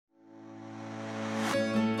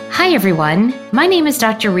Hi, everyone. My name is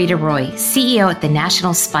Dr. Rita Roy, CEO at the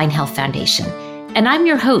National Spine Health Foundation, and I'm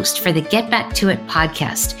your host for the Get Back to It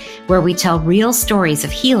podcast, where we tell real stories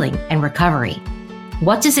of healing and recovery.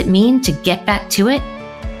 What does it mean to get back to it?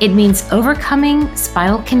 It means overcoming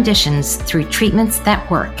spinal conditions through treatments that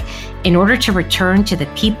work in order to return to the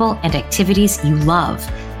people and activities you love,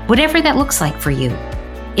 whatever that looks like for you.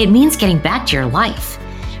 It means getting back to your life.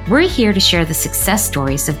 We're here to share the success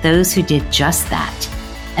stories of those who did just that.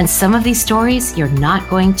 And some of these stories you're not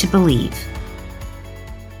going to believe.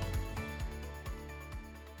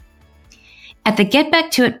 At the Get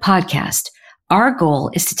Back to It podcast, our goal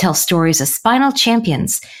is to tell stories of spinal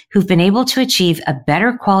champions who've been able to achieve a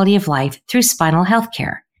better quality of life through spinal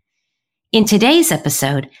healthcare. In today's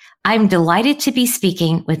episode, I'm delighted to be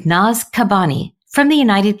speaking with Naz Kabani from the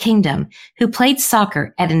United Kingdom, who played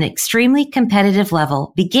soccer at an extremely competitive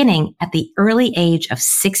level beginning at the early age of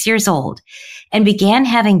 6 years old and began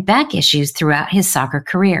having back issues throughout his soccer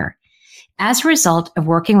career. As a result of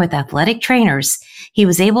working with athletic trainers, he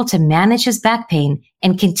was able to manage his back pain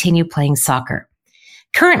and continue playing soccer.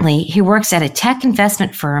 Currently, he works at a tech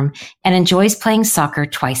investment firm and enjoys playing soccer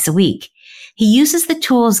twice a week. He uses the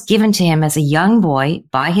tools given to him as a young boy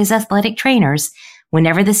by his athletic trainers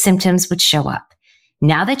whenever the symptoms would show up.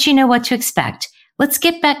 Now that you know what to expect, let's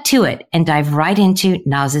get back to it and dive right into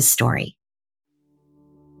Naz's story.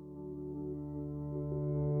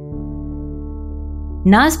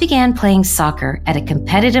 Naz began playing soccer at a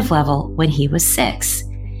competitive level when he was 6.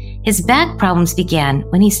 His back problems began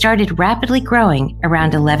when he started rapidly growing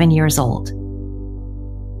around 11 years old.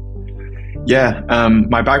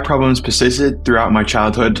 My back problems persisted throughout my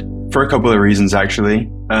childhood for a couple of reasons, actually.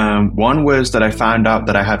 One was that I found out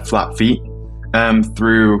that I had flat feet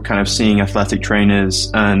through kind of seeing athletic trainers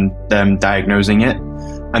and them diagnosing it.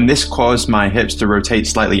 And this caused my hips to rotate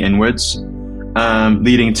slightly inwards,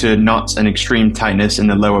 leading to knots and extreme tightness in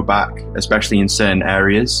the lower back, especially in certain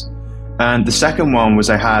areas. And the second one was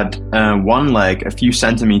I had one leg a few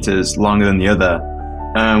centimeters longer than the other,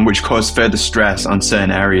 which caused further stress on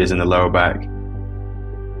certain areas in the lower back.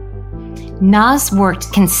 Naz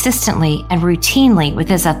worked consistently and routinely with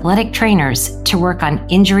his athletic trainers to work on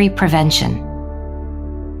injury prevention.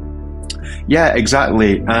 Yeah,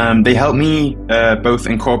 exactly. They helped me both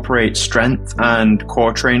incorporate strength and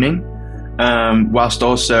core training, whilst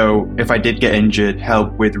also, if I did get injured,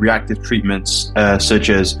 help with reactive treatments such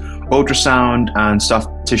as ultrasound and soft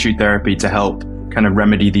tissue therapy to help kind of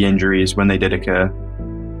remedy the injuries when they did occur.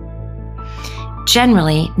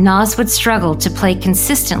 Generally, Naz would struggle to play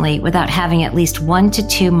consistently without having at least 1 to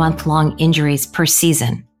 2 month-long injuries per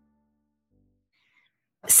season.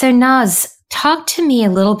 So Naz, talk to me a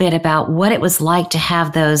little bit about what it was like to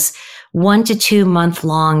have those 1 to 2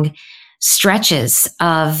 month-long stretches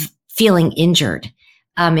of feeling injured.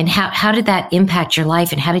 And how did that impact your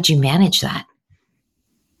life and how did you manage that?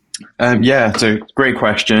 It's a great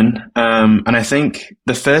question. And I think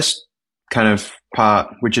the first kind of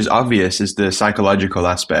part, which is obvious, is the psychological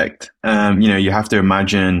aspect. You have to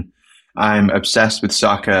imagine I'm obsessed with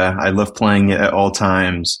soccer. I love playing it at all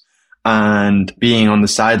times. And being on the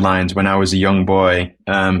sidelines when I was a young boy,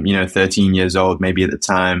 13 years old, maybe at the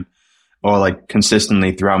time, or like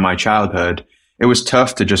consistently throughout my childhood, it was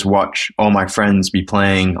tough to just watch all my friends be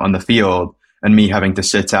playing on the field and me having to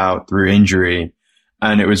sit out through injury.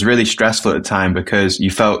 And it was really stressful at the time because you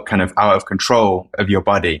felt kind of out of control of your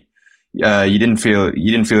body. You didn't feel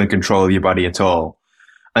in control of your body at all.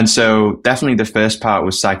 And so definitely the first part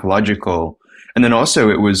was psychological. And then also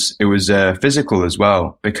it was physical as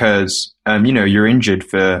well, because, you're injured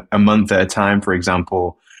for a month at a time, for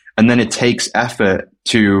example, and then it takes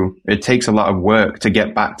it takes a lot of work to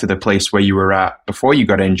get back to the place where you were at before you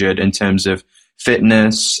got injured in terms of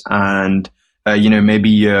fitness and, maybe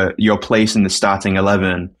your place in the starting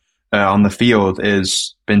 11 on the field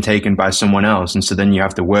is been taken by someone else. And so then you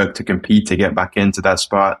have to work to compete to get back into that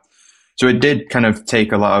spot. So it did kind of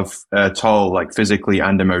take a lot of toll, like physically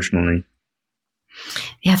and emotionally.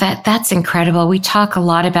 Yeah, that's incredible. We talk a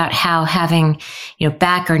lot about how having,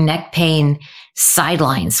 back or neck pain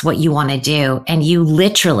sidelines what you want to do. And you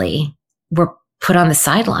literally were put on the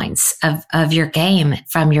sidelines of your game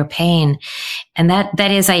from your pain. And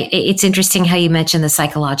it's interesting how you mentioned the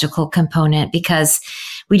psychological component, because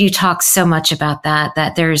we do talk so much about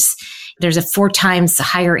that there's a 4 times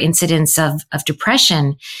higher incidence of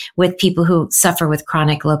depression with people who suffer with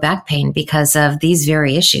chronic low back pain because of these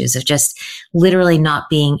very issues of just literally not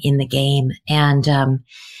being in the game. And,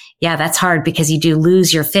 that's hard because you do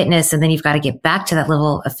lose your fitness and then you've got to get back to that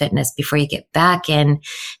level of fitness before you get back in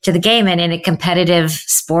to the game. And in a competitive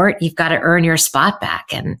sport, you've got to earn your spot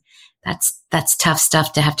back. And That's tough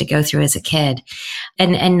stuff to have to go through as a kid.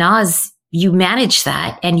 And Naz, you managed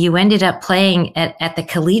that and you ended up playing at the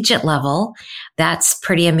collegiate level. That's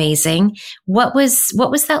pretty amazing. What was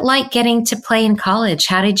that like getting to play in college?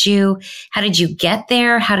 How did you get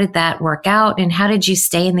there? How did that work out? And how did you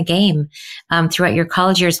stay in the game, throughout your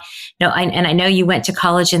college years? I know you went to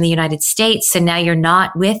college in the United States, so now you're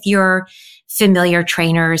not with your familiar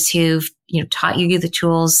trainers who've, taught you the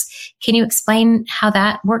tools. Can you explain how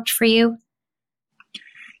that worked for you?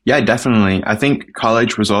 Yeah, definitely. I think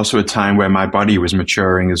college was also a time where my body was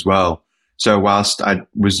maturing as well. So whilst I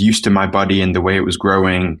was used to my body and the way it was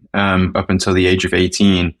growing up until the age of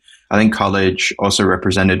 18, I think college also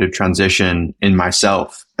represented a transition in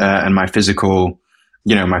myself and my physical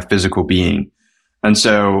being. And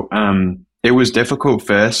so it was difficult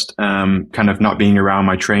first, kind of not being around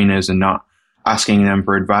my trainers and not asking them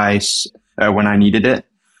for advice when I needed it.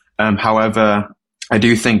 However, I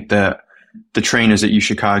do think that the trainers at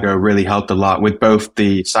UChicago really helped a lot with both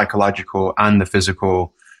the psychological and the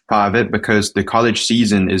physical part of it, because the college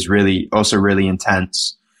season is really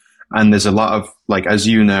intense. And there's a lot of, as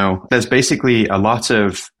you know, there's basically a lot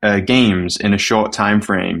of games in a short time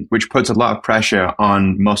frame, which puts a lot of pressure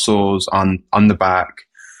on muscles, on the back.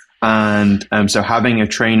 And so having a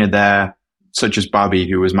trainer there, such as Bobby,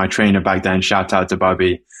 who was my trainer back then, shout out to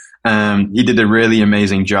Bobby, he did a really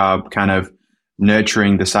amazing job kind of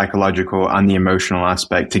nurturing the psychological and the emotional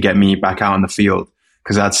aspect to get me back out on the field,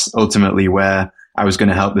 because that's ultimately where I was going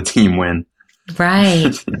to help the team win.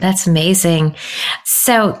 Right. That's amazing.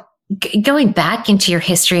 So going back into your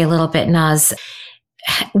history a little bit, Naz,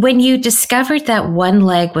 when you discovered that one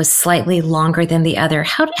leg was slightly longer than the other,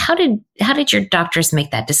 how did your doctors make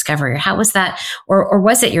that discovery? How was that, or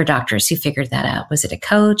was it your doctors who figured that out? Was it a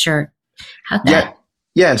coach, or how'd that?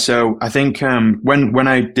 Yeah. So I think when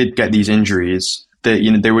I did get these injuries,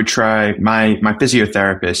 they would try my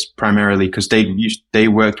physiotherapist primarily, because they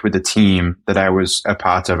worked with a team that I was a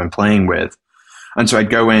part of and playing with, and so I'd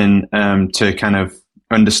go in to kind of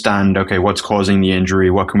understand, okay, what's causing the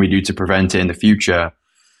injury? What can we do to prevent it in the future?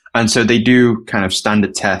 And so they do kind of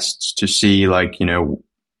standard tests to see,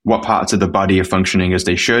 what parts of the body are functioning as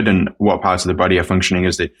they should and what parts of the body are functioning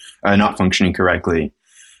as they are not functioning correctly.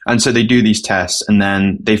 And so they do these tests, and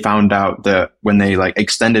then they found out that when they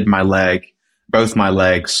extended my leg, both my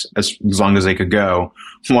legs, as long as they could go,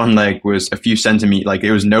 one leg was a few centimeters,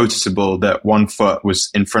 it was noticeable that one foot was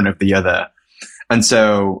in front of the other. And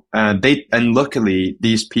so and luckily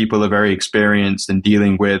these people are very experienced in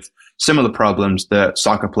dealing with similar problems that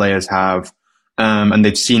soccer players have, and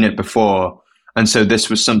they've seen it before. And so this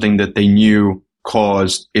was something that they knew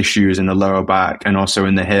caused issues in the lower back and also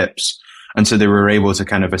in the hips. And so they were able to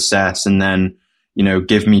kind of assess and then,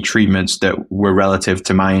 give me treatments that were relative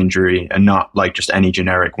to my injury and not just any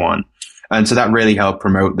generic one. And so that really helped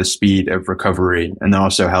promote the speed of recovery, and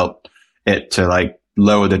also helped it to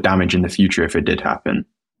lower the damage in the future if it did happen.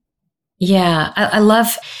 Yeah, I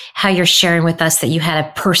love how you're sharing with us that you had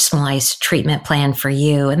a personalized treatment plan for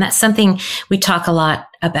you. And that's something we talk a lot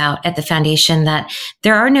about at the foundation, that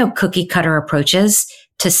there are no cookie cutter approaches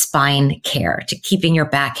to spine care, to keeping your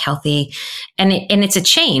back healthy. And it's a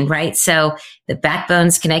chain, right? So the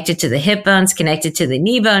backbone's connected to the hip bone's connected to the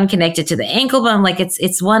knee bone, connected to the ankle bone.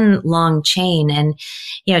 It's one long chain. And,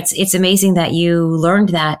 it's amazing that you learned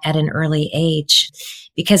that at an early age,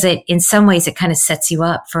 because in some ways it kind of sets you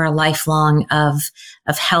up for a lifelong of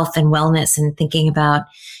health and wellness, and thinking about,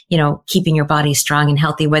 keeping your body strong and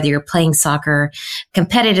healthy, whether you're playing soccer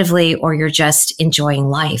competitively or you're just enjoying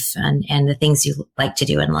life and the things you like to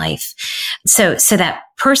do in life. So that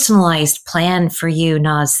personalized plan for you,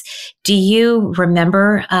 Naz, do you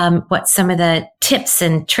remember what some of the tips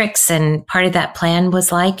and tricks and part of that plan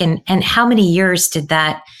was like? And how many years did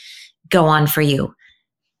that go on for you?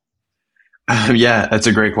 Yeah, that's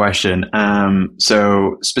a great question.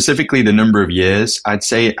 So specifically the number of years, I'd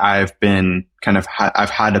say I've been I've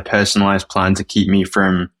had a personalized plan to keep me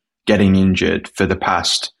from getting injured for the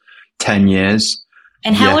past 10 years.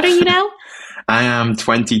 And how old are you now? I am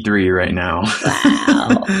 23 right now.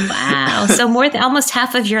 Wow. So more than almost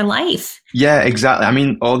half of your life. Yeah, exactly. I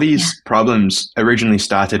mean, all these problems originally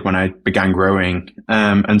started when I began growing.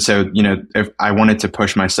 And so, if I wanted to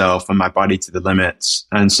push myself and my body to the limits.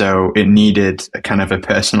 And so it needed a kind of a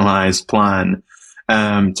personalized plan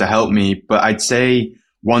to help me. But I'd say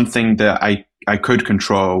one thing that I could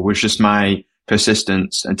control was just my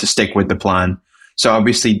persistence and to stick with the plan. So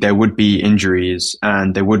obviously there would be injuries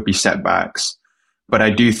and there would be setbacks, but I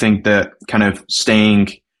do think that kind of staying,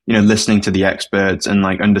 listening to the experts and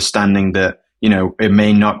understanding that, it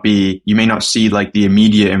may not be, you may not see the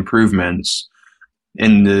immediate improvements,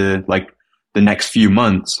 in the next few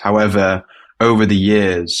months. However, over the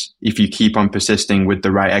years, if you keep on persisting with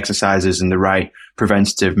the right exercises and the right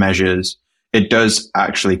preventative measures, it does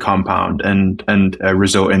actually compound and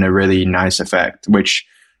result in a really nice effect, which,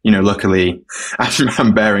 luckily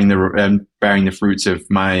I'm bearing the fruits of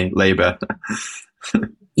my labor.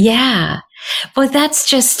 Yeah. Well, that's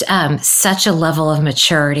just such a level of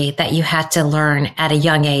maturity that you had to learn at a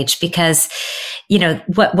young age, because,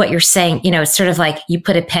 what you're saying, it's sort of like you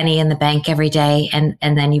put a penny in the bank every day and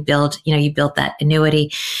then you build that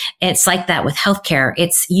annuity. It's like that with healthcare.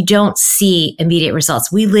 You don't see immediate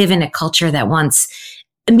results. We live in a culture that wants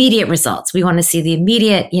immediate results. We want to see the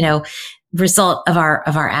immediate, result of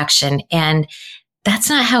our action. And that's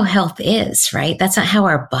not how health is, right? That's not how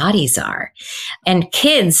our bodies are. And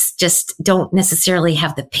kids just don't necessarily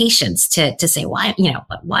have the patience to say, why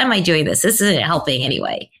am I doing this? This isn't helping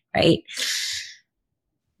anyway, right?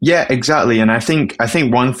 Yeah, exactly. And I think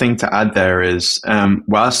one thing to add there is,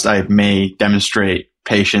 whilst I may demonstrate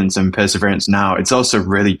patience and perseverance now, it's also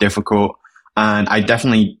really difficult. And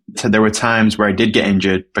there were times where I did get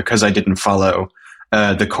injured because I didn't follow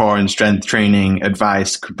the core and strength training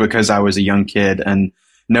advice, because I was a young kid, and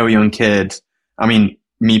no young kid, I mean,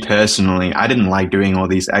 me personally, I didn't like doing all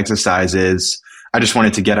these exercises. I just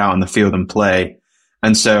wanted to get out on the field and play.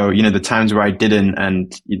 And so, the times where I didn't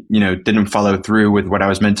follow through with what I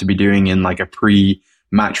was meant to be doing in like a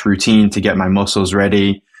pre-match routine to get my muscles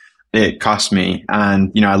ready, it cost me.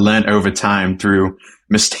 And, I learned over time through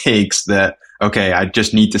mistakes that, okay, I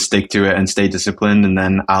just need to stick to it and stay disciplined, and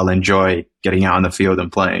then I'll enjoy getting out on the field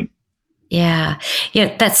and playing. Yeah.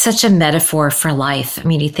 Yeah. That's such a metaphor for life. I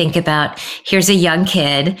mean, you think about, here's a young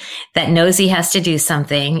kid that knows he has to do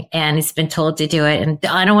something and he's been told to do it, and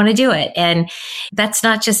I don't want to do it. And that's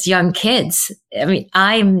not just young kids. I mean,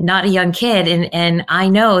 I'm not a young kid, and I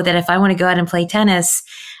know that if I want to go out and play tennis,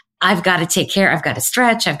 I've got to take care. I've got to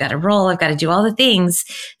stretch. I've got to roll. I've got to do all the things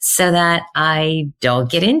so that I don't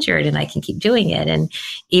get injured and I can keep doing it. And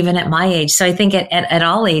even at my age. So I think at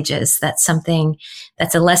all ages, that's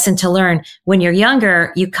a lesson to learn. When you're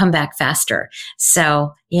younger, you come back faster.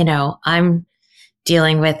 So, I'm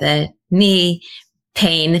dealing with a knee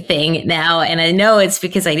pain thing now, and I know it's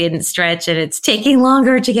because I didn't stretch and it's taking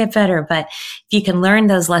longer to get better. But if you can learn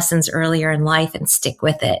those lessons earlier in life and stick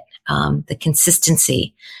with it, the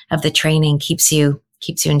consistency of the training keeps you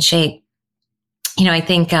in shape. I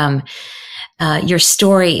think your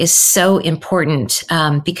story is so important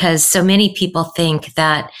because so many people think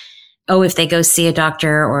that, if they go see a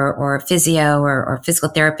doctor or a physio or physical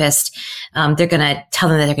therapist, they're going to tell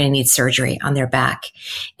them that they're going to need surgery on their back.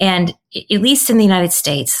 And at least in the United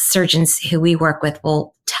States, surgeons who we work with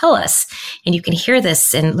will tell us, and you can hear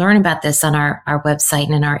this and learn about this on our website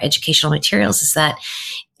and in our educational materials, is that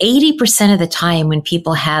 80% of the time when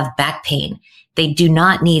people have back pain, they do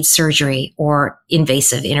not need surgery or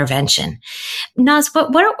invasive intervention. Naz,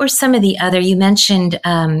 what were some of the other, you mentioned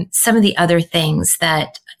some of the other things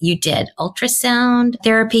that you did? Ultrasound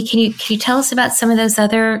therapy. Can you tell us about some of those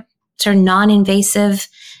other sort of non-invasive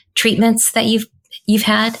treatments that you've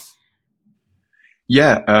had?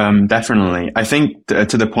 Yeah, definitely. I think to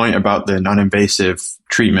the point about the non-invasive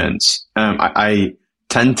treatments, I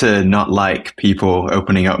tend to not like people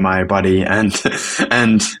opening up my body and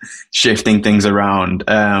shifting things around.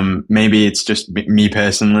 Maybe it's just me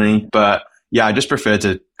personally, but yeah, I just prefer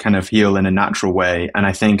to kind of heal in a natural way. And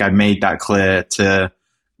I think I made that clear to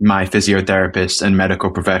my physiotherapists and medical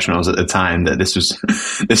professionals at the time that this was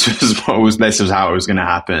how it was going to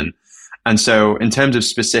happen. And so in terms of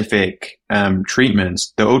specific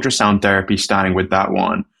treatments, the ultrasound therapy, starting with that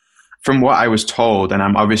one, from what I was told, and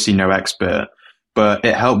I'm obviously no expert, but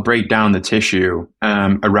it helped break down the tissue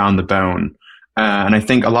around the bone. And I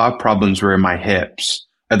think a lot of problems were in my hips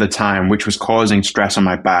at the time, which was causing stress on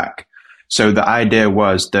my back. So the idea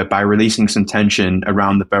was that by releasing some tension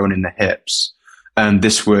around the bone in the hips,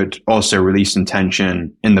 this would also release some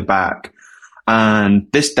tension in the back. And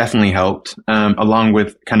this definitely helped, along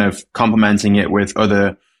with kind of complementing it with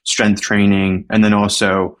other strength training, and then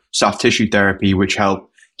also soft tissue therapy, which helped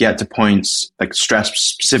get to points like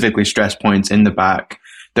specifically stress points in the back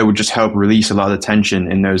that would just help release a lot of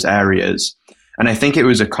tension in those areas. And I think it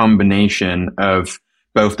was a combination of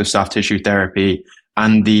both the soft tissue therapy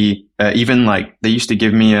and the even like they used to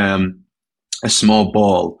give me a small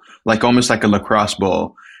ball, like almost like a lacrosse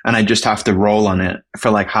ball, and I just have to roll on it for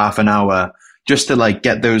like half an hour just to like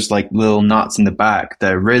get those like little knots in the back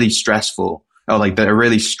that are really stressful, or like that are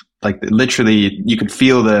really like literally you could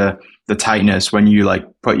feel the tightness when you like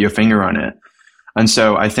put your finger on it. And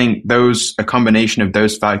so I think a combination of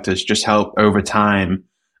those factors just help over time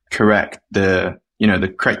correct the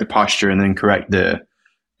correct the posture and then correct the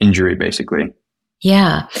injury, basically.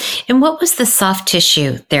 Yeah. And what was the soft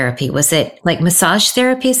tissue therapy? Was it like massage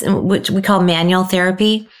therapies, which we call manual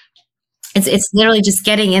therapy? It's literally just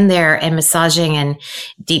getting in there and massaging and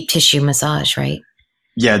deep tissue massage, right?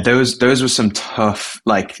 Yeah, those were some tough,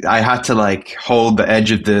 like I had to like hold the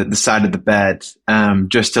edge of the side of the bed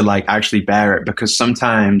just to like actually bear it, because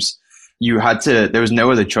sometimes there was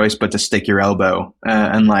no other choice but to stick your elbow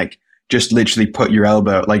and like just literally put your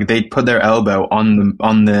elbow, like they'd put their elbow on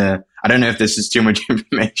the I don't know if this is too much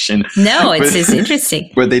information. No, it's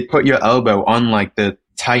interesting. But they put your elbow on like the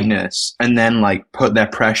tightness and then like put their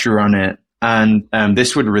pressure on it, and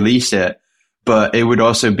this would release it. But it would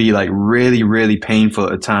also be like really, really painful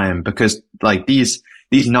at the time, because like these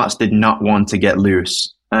knots did not want to get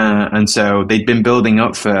loose. And so they'd been building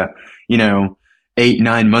up for,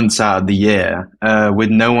 8-9 months out of the year, with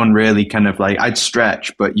no one really kind of like, I'd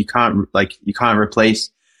stretch, but you can't replace,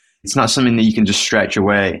 it's not something that you can just stretch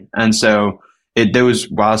away. And so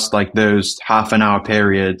whilst like those half an hour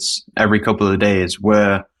periods every couple of days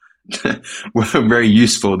were very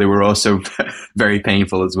useful, they were also very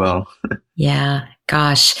painful as well. Yeah,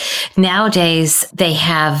 gosh. Nowadays, they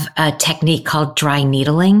have a technique called dry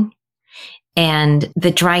needling. And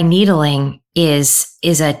the dry needling is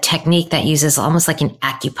a technique that uses almost like an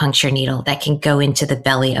acupuncture needle that can go into the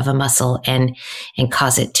belly of a muscle and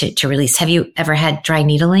cause it to release. Have you ever had dry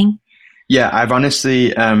needling? Yeah, I've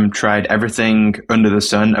honestly tried everything under the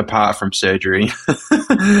sun apart from surgery.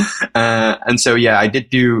 And so, yeah, I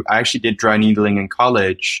actually did dry needling in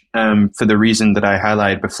college for the reason that I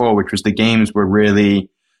highlighted before, which was the games were really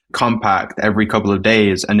compact every couple of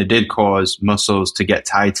days, and it did cause muscles to get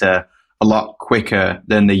tighter a lot quicker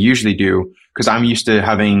than they usually do, because I'm used to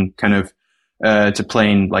having kind of to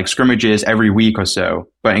playing like scrimmages every week or so.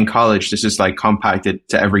 But in college, this is like compacted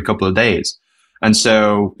to every couple of days. And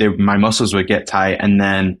so my muscles would get tight, and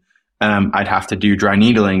then I'd have to do dry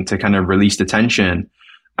needling to kind of release the tension.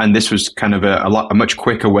 And this was kind of a much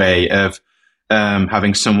quicker way of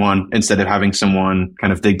having someone, instead of having someone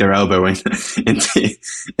kind of dig their elbow into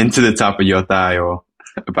the top of your thigh or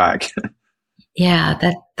back.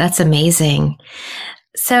 Yeah, that's amazing.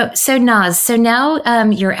 So Naz, now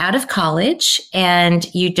you're out of college and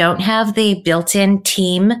you don't have the built-in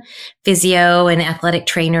team physio and athletic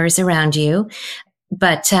trainers around you,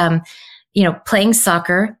 but playing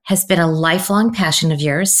soccer has been a lifelong passion of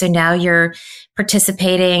yours. So now you're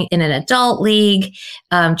participating in an adult league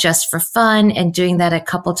just for fun and doing that a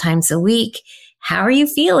couple times a week. How are you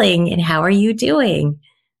feeling and how are you doing?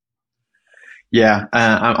 Yeah,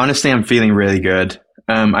 honestly, I'm feeling really good.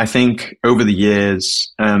 I think over the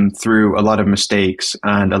years, through a lot of mistakes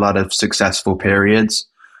and a lot of successful periods,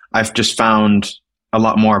 I've just found a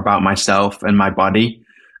lot more about myself and my body,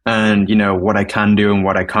 and, what I can do and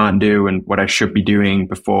what I can't do and what I should be doing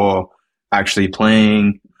before actually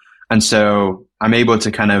playing. And so I'm able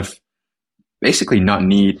to kind of basically not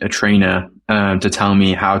need a trainer to tell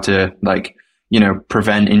me how to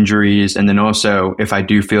prevent injuries. And then also if I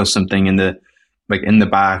do feel something in the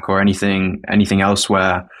back or anything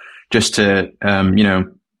elsewhere, just to,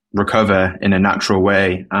 recover in a natural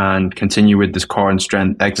way and continue with this core and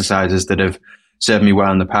strength exercises that have served me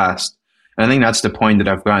well in the past. And I think that's the point that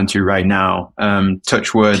I've gotten to right now.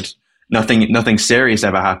 Touch wood, nothing serious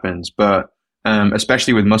ever happens, but,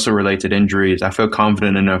 especially with muscle related injuries, I feel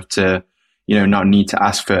confident enough to, not need to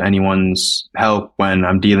ask for anyone's help when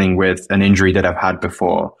I'm dealing with an injury that I've had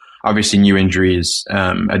before. Obviously new injuries,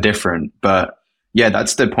 are different, but yeah,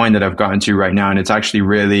 that's the point that I've gotten to right now. And it's actually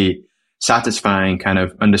really satisfying kind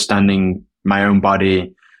of understanding my own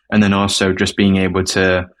body, and then also just being able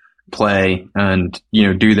to play and,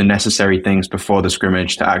 do the necessary things before the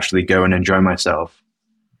scrimmage to actually go and enjoy myself.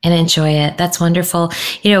 And enjoy it. That's wonderful.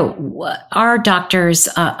 Our doctors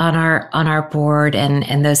on our board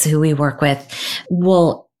and those who we work with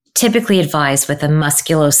will typically advise with a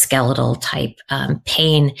musculoskeletal type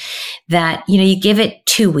pain that, you give it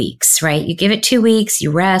 2 weeks, right? You give it 2 weeks,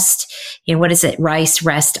 you rest, what is it?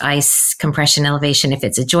 Rest, ice, compression, elevation. If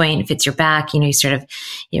it's a joint, if it's your back, you sort of,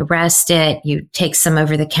 rest it, you take some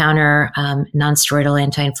over the counter, non-steroidal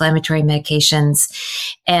anti-inflammatory medications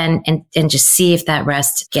and just see if that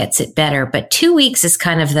rest gets it better. But 2 weeks is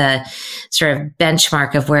kind of the sort of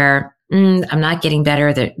benchmark of where I'm not getting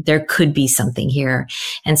better. There could be something here.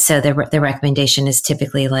 And so the recommendation is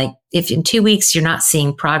typically like if in 2 weeks you're not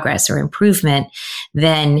seeing progress or improvement,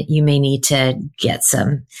 then you may need to get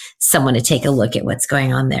someone to take a look at what's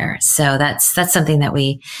going on there. So that's something that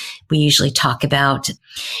we usually talk about.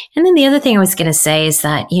 And then the other thing I was going to say is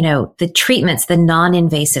that, the treatments, the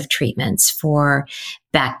non-invasive treatments for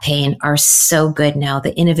back pain are so good now.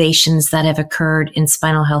 The innovations that have occurred in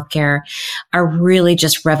spinal healthcare are really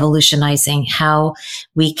just revolutionizing how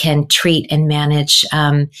we can treat and manage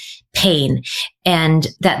pain. And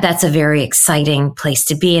that's a very exciting place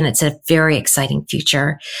to be. And it's a very exciting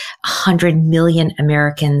future. 100 million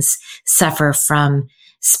Americans suffer from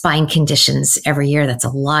spine conditions every year. That's a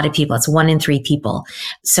lot of people. It's 1 in 3 people.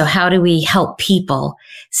 So how do we help people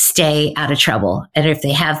stay out of trouble? And if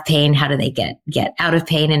they have pain, how do they get out of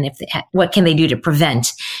pain? And what can they do to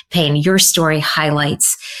prevent pain? Your story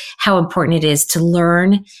highlights how important it is to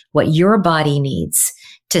learn what your body needs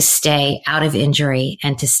to stay out of injury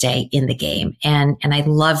and to stay in the game. And I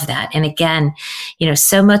love that. And again,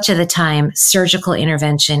 so much of the time, surgical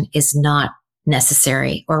intervention is not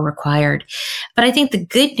necessary or required. But I think the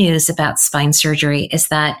good news about spine surgery is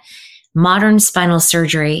that modern spinal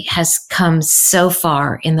surgery has come so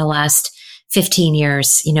far in the last 15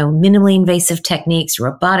 years, minimally invasive techniques,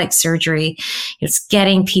 robotic surgery. It's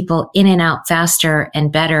getting people in and out faster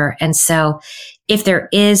and better. And so if there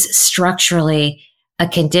is structurally a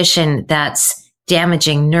condition that's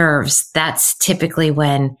damaging nerves, that's typically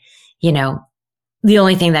when, the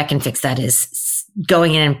only thing that can fix that is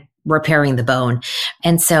going in and repairing the bone.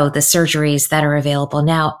 And so the surgeries that are available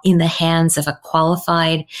now in the hands of a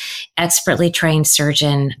qualified, expertly trained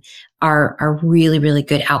surgeon are really, really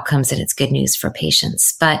good outcomes, and it's good news for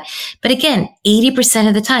patients. But again, 80%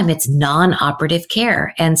 of the time it's non-operative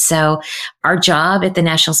care. And so our job at the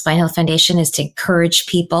National Spine Health Foundation is to encourage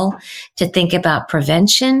people to think about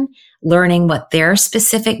prevention, learning what their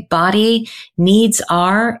specific body needs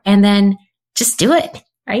are, and then just do it,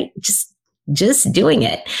 right? Just doing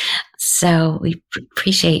it. So we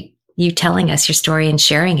appreciate you telling us your story and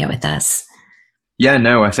sharing it with us. Yeah,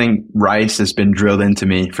 no, I think RICE has been drilled into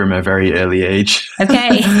me from a very early age.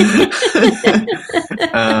 Okay.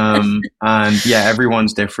 And yeah,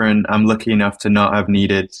 everyone's different. I'm lucky enough to not have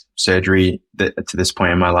needed surgery to this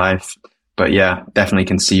point in my life. But yeah, definitely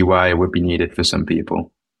can see why it would be needed for some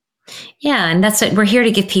people. Yeah. And that's what we're here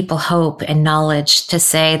to give people hope and knowledge to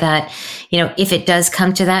say that, if it does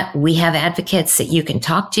come to that, we have advocates that you can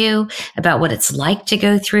talk to about what it's like to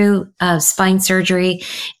go through spine surgery,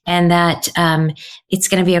 and that it's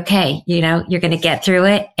going to be okay. You're going to get through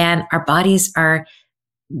it, and our bodies are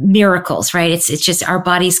miracles, right? It's just our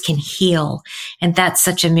bodies can heal, and that's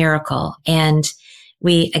such a miracle. And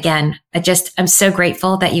I'm so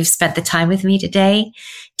grateful that you've spent the time with me today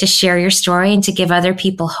to share your story and to give other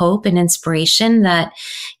people hope and inspiration that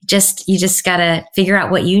you just got to figure out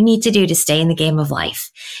what you need to do to stay in the game of life.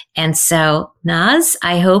 And so, Naz,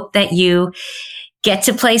 I hope that you get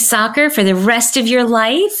to play soccer for the rest of your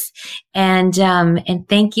life. And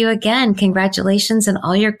thank you again. Congratulations on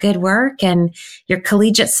all your good work and your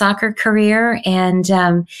collegiate soccer career. And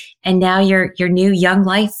now your new young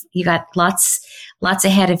life. You got lots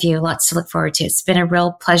ahead of you, lots to look forward to. It's been a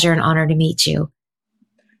real pleasure and honor to meet you.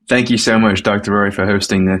 Thank you so much, Dr. Rory, for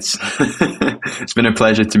hosting this. It's been a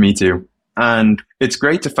pleasure to meet you. And it's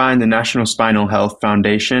great to find the National Spinal Health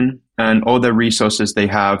Foundation and all the resources they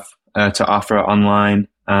have to offer online.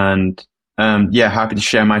 And happy to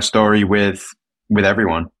share my story with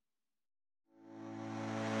everyone.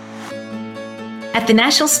 At the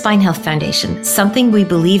National Spine Health Foundation, something we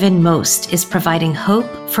believe in most is providing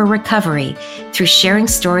hope for recovery through sharing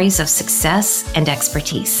stories of success and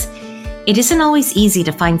expertise. It isn't always easy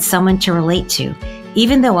to find someone to relate to,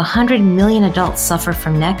 even though 100 million adults suffer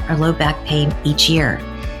from neck or low back pain each year.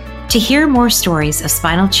 To hear more stories of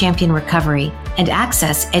spinal champion recovery and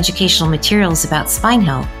access educational materials about spine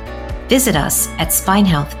health, visit us at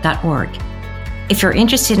spinehealth.org. If you're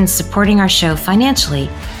interested in supporting our show financially,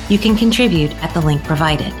 you can contribute at the link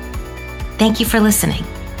provided. Thank you for listening.